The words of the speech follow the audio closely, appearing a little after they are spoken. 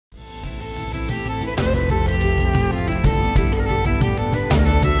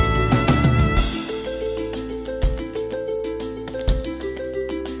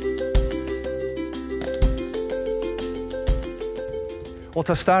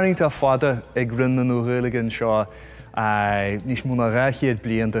Well, tá stairínta fada ag rinne nó Ghaeilge seo níos múna ráchiad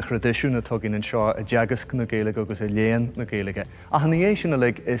bliain de traidisiún a tugann anseo a theagasc na Gaeilge agus a léann na Gaeilge. A hanaí sin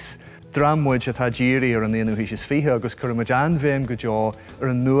is drammuid atá díri ar an éanú hís is fiche agus chuid anbhéim go deo ar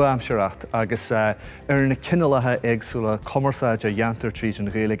an nua-amseacht agus ar na cinealathe agsúla commerceáid a dheantar tríd an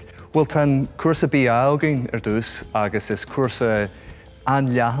Gaeilge. Bhfuil tan cuasa bí ágainn ar dús agus is cuasa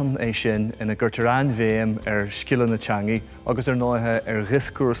an-leathan é sin ina gcuirtear an-bhéim ar sciile na teangaí agus ar náthe ar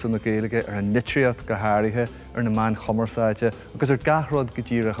riscúrsa na Gaeilge ar an nitriad go háirithe ar na man commerceáide agus ar gathród go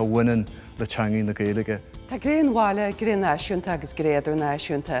ddíireach a bhaineann le teangaí na Gaeilge. Tá gréan bháile gréan náisiúnta agus gréadú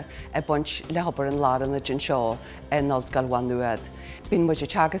náisiúnta a buint lehabar an láran na gin seo in Ollscoil Mhá Nuad. Bhíonn muid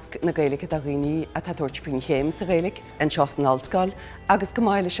teagasc na Gaeilge a dhaoine a tá dúirt faoin chéim sa Gaeilge an seo san Ollscoil, agus go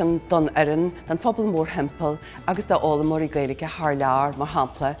maiile sin don aireann don phobal mór hempel agus dá ólamóí Gaeilge thar lear mar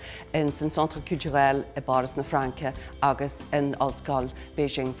hampla in san Centre Culturel i Baras na Franca agus in Ollscoil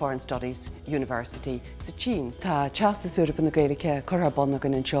Beijing Foreign Studies University sa Chín. Tá teastas Eorpa na Gaeilge chur bon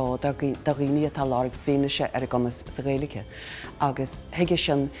gan an seo dhaoine atá láirg féine ar a gcumas sa Gaeilge. Agus heige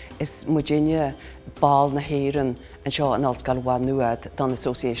sin is muidine ball na héireann an seo an Ollscoil Mhá Nuad don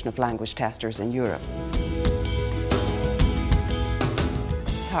Association of Language Testers in Europe.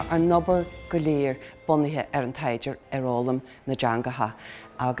 Tá an nobar go léir bunaithe ar an taidir ar ólam na deangatha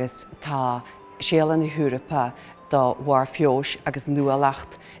agus tá séala na Eorpa do mhar feos agus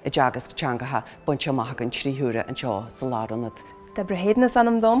nualacht I deagasc teangatha buinte amach an tríthúra an seo sa láranad. De brehéadnas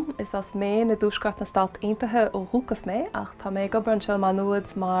anam dom is as mé na dúscrat na stát aontaithe ó thuchas mé ach tá mé go Ollscoil Mhá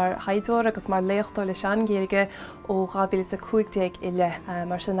Nuad mar haiddóir agus mar léachtlann leis an Gaeilge ó 2015 ile.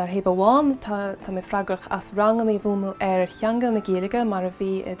 Mar sin ar hebh amháin tá mé freigrach as rangan í bhúnú ar cheangal na Gaeilge mar a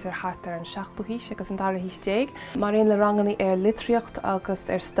bhí idir thart ar an 16 hís agus an dara hís déag, mar aon le ranganí ar litríocht agus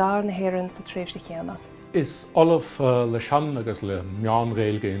ar stair na héireann sa tréimhse chéanna. Is olaf leis an agus le meán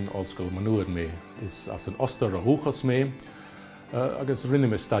Gaeilge in Ollscoil Mhá Nuad mé is as an ostar a thuchas mé. Agus rinne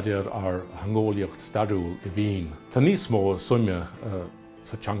me staidir ar hangóliacht stadúil I bhíonn. Tá níos mó suime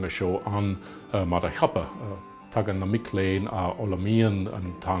sa teanga seo an mar a chapa. Tagan na mhic léinn a olamíonn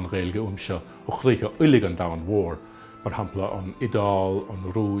an tá Gaeilge se ó chríocha uilig an dá an mhór. Mar hampla an Idal,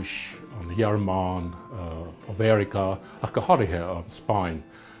 an Rúis, an Ghearmáin, ó Mhéirica ach go háirithe an Spáin.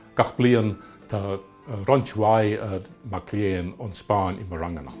 Gach bliain tá rointhmhaid mac léinn an Spáin I mar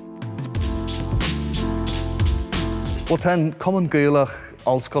rangana. Well, ten common Gaelach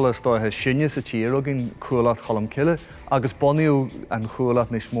Ollscoil is dóithe sinne sa tír agin chualat cholam cile agus boniú an chualat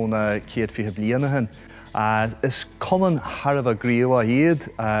níos móna céad fiche bliana hen. Is common harmh a gríomh iad,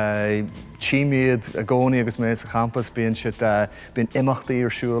 tíimiad a gcónaí agus mé sa campus bíonn siad bíonn imachtaí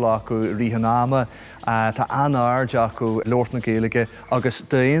ar siúil acu ríhanama, tá anard acu Lord na Gaeilge agus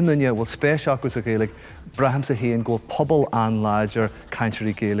daonanne bhfuil spéis acu sa Gaeilge braham sa haon go pobal anláidir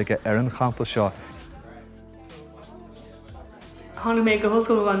caintirí Gaeilge ar an campus seo. Tháinig mé go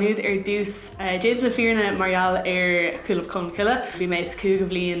Ollscoil Mhá Nuad ar dús déidir le foirne marall ar chuailh chun ciile. Bhí mé cúga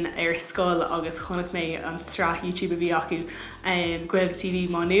bbliain ar Scoil agus chonaic mé an strath YouTube a bhí acu Gaeilge TV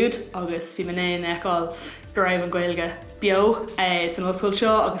Mhá Nuad agus bhí mé in eáil go raibh an Gaeilge bio san Ollscoil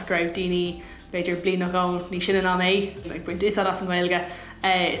seo agus go raibh daoine beidir bliain nach gán ní sin ná mé ag buin dús as an Gaeilge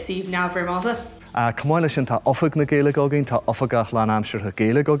sih neamhar Malta. Camáile sin tá ofaigh na Gaeilge agin, tá ofagach lean amseirtha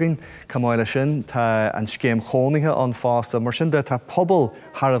Gaeilge agin. Camáile sin tá an scéim chónaithe an fásta, mar sin de tá pobal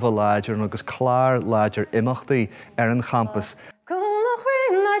harmh láidir agus clár láidir imachtaí ar an campus. Cúnlach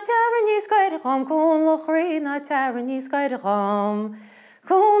rion na teair níos gaiideacham, cúnlach rion na teair níos gaiideacham.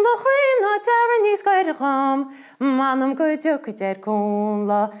 Cúnlach rion na teair níos gaiideacham, manam go deochaidir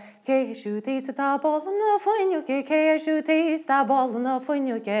cúnla. Cé siútaí sa tábal na foinneoge, cé siútaí sa tábal na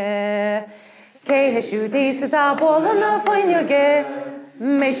foinneoge. Cé siútaí sa tábal na foinneoge,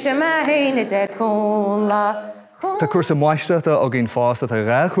 mé sem me héine de cúnla. Tá cuasa maiistreachta agin fásta tá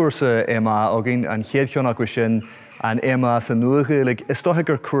réchúsa éma agin an chéadcheann acu sin an éma sa nua-Gaeilge. Is dótha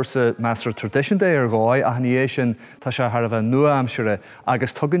gur cuasa Master Tradition Day ar gháid a haníé sin tá se tharbh nua-amseire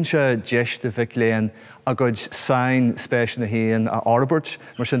agus tugann se deis de bhic léinn a gcuid sain spéis na haon a Arbert,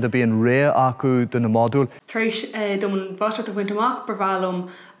 mar sin de bíon ré acu do na modúil. Taréis dom an bhaiste a bhaint amach bhálum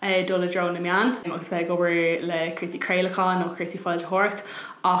dul a dro na meán, agus bheith obair le crusaí Creailachán nó crusaí fáilte thuirt,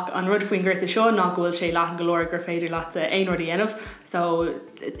 ach an rud faoin gursa seo nach bhfuil sé leathan go leor gur féidir leat aon rud a dhéanamh, so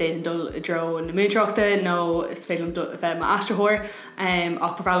déanaan dul a dro na múteachta nó is féidir bheith ma aisteúir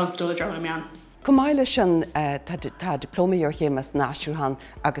ach bhálum dul a dro na meán. Cumáile sin tá diplómaí ar chémas náisiúhan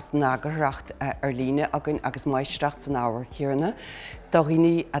agus nágarreacht ar líne againn agus maistracht san ábhar chéarna, do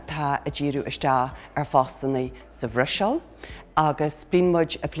rií atá a ddíú iste ar fástanna sa bhriseáil, agus bíonn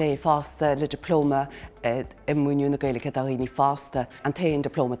muid a lé fásta le diplóma I muinú na Gaeilge a rií fásta an taon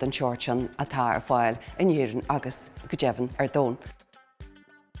diplóma an seirtean atá ar fáil in dhéann agus go deimhin ar dón.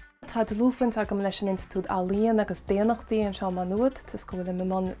 Tá de lúfant agam leis an institút a léann agus déanachtaí anseo Mhá Nuad tá Scoil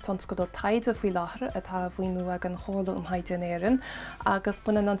man Scoil Taobh faoi láthair atá bhaoinú ag an chomhlú Mhaid in éireann, agus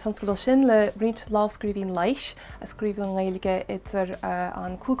bunan an Scoil sin le riint lámhscríbhín leis a scríbhún Gaeilge idir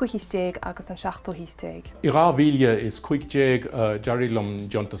an 50 agus an 60. I Ghaeilge is 50 dearilm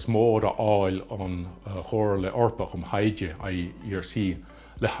jontas mór a áil an chóir le orpach Mhaide ar si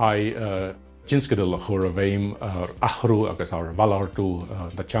le haid Jinscadal a chur a bhéim ar achrú agus ar bhallártú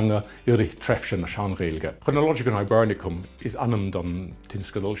na teanga iarraidh trefsin na sean Gaeilge. Chronologic an Hibernicum is anam don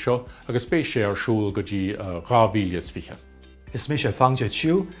tinscadal seo agus spéis sé ar siúil go dtí Ghaeilge is fiche. Is mé sé fangte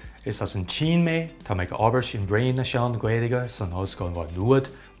tiú is as an tín mé tá méid ábhar sin bhréin na sean Gaeilge san Ollscoil Mhá Nuad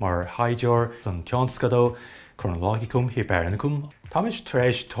mar haideor san tionscadó chronologicum Hibernicum. Tá méid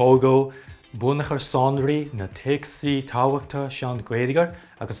treis tógó bunnach ar sonraí na teagasc tábhachta sean Gaeilge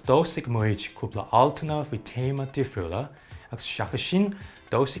agus dósigh muid cúpla altainna faoi téama difriúla agus seacha sin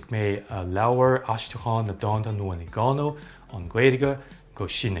dósigh mé a leabhar aisteáin na dáanta nua i gánó an Gaeilge go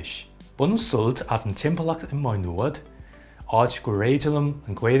sinis. Bunam sult as an timpachach in Mhá Nuad, áid go réidelam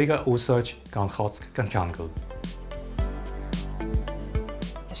an Gaeilge úsáid gan chosc gan ceangail.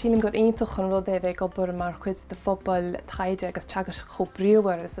 Sílim gur aontoch an rud bheith gobar mar chuid de pobal taide agus teagasc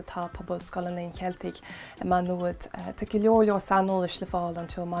chombriúhar is atá pobal Scoil Léinn Cheiltigh Mhá Nuad. Tá go leor sanolais le fáil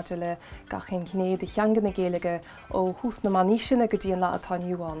anseo maidir le gachin cnéad cheangan na Gaeilge ó hús na maníisina go dtíon le atá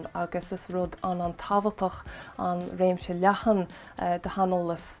nniuán, agus is rud an tábhachtach an réimse leathan de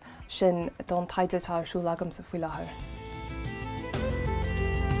hanolas sin don taidetá siúil agam sa faoi láthair.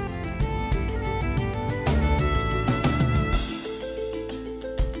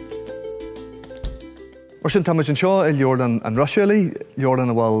 Mar sin táid an seo I leorlan an Rosisialaí,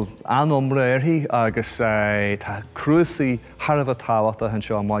 leorlan a bhfuil anomra airthaí agus tá cruasaí Tharbh tábhachta an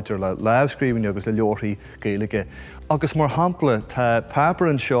seo maidir le leabhscríbhine agus le leorthaí Gaeilge. Agus mar hampla tá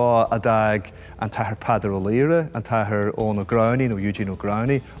pápar an seo a d'ag an tathair Pádar Ó Léire, an tathair ón Ógránaí nó Eugene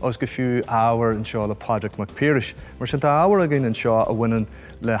Ógránaí, agus go fiú ábhar an seo le Padraig Mac Piarais. Mar sin tá ábhar againn an seo a bhaineann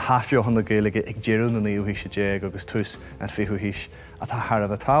le hafiúchan na Gaeilge ag deireadh na naíomhíse agus tus an fiúhíis a tá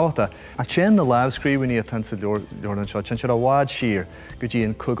Tharbh tábhachta. A sin na leabhscríbhine a tan sa leorlan seo, tin a bhád siar go dtí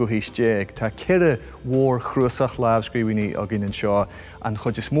an 50 Tá ceithre mhór chruasach leabhscríbhine a gin an seo an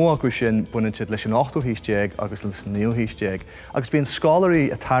chud is mó acu sin bunaid siad leis an 80 agus leis an 90. Agus bíonn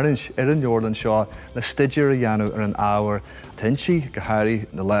scolarí a tarint ar an leorlan seo le stiidir a dhéanamh ar an ábhar tinsi go háirí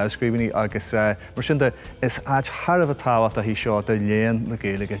na leabhscríbhine agus mar sin is áid Tharbh tábhachta hí seo de léann na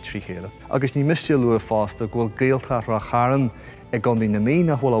Gaeilge trí chéile. Agus ní miste luath fásta ghfuil Gaeltacht ra charan I gandí na mí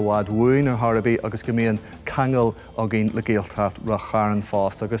na bhfuil bhád mhuin ar Tharbh agus go mbíonn cheangail a gin le Gaeltacht ra charan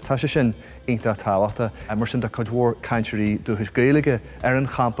fásta agus tá sé sin ionta tábhachta mar sin de chudmhór caintirí dúthas Gaeilge ar an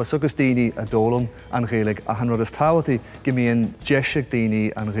champas agus daoine a dólam an Gaeilge a an rud is tábhachtaí go mbíonn deise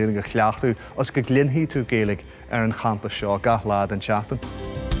daoine an Gaeilge chleachtú os go glinthí tú Gaeilge ar an champas seo gath lád an teachtain.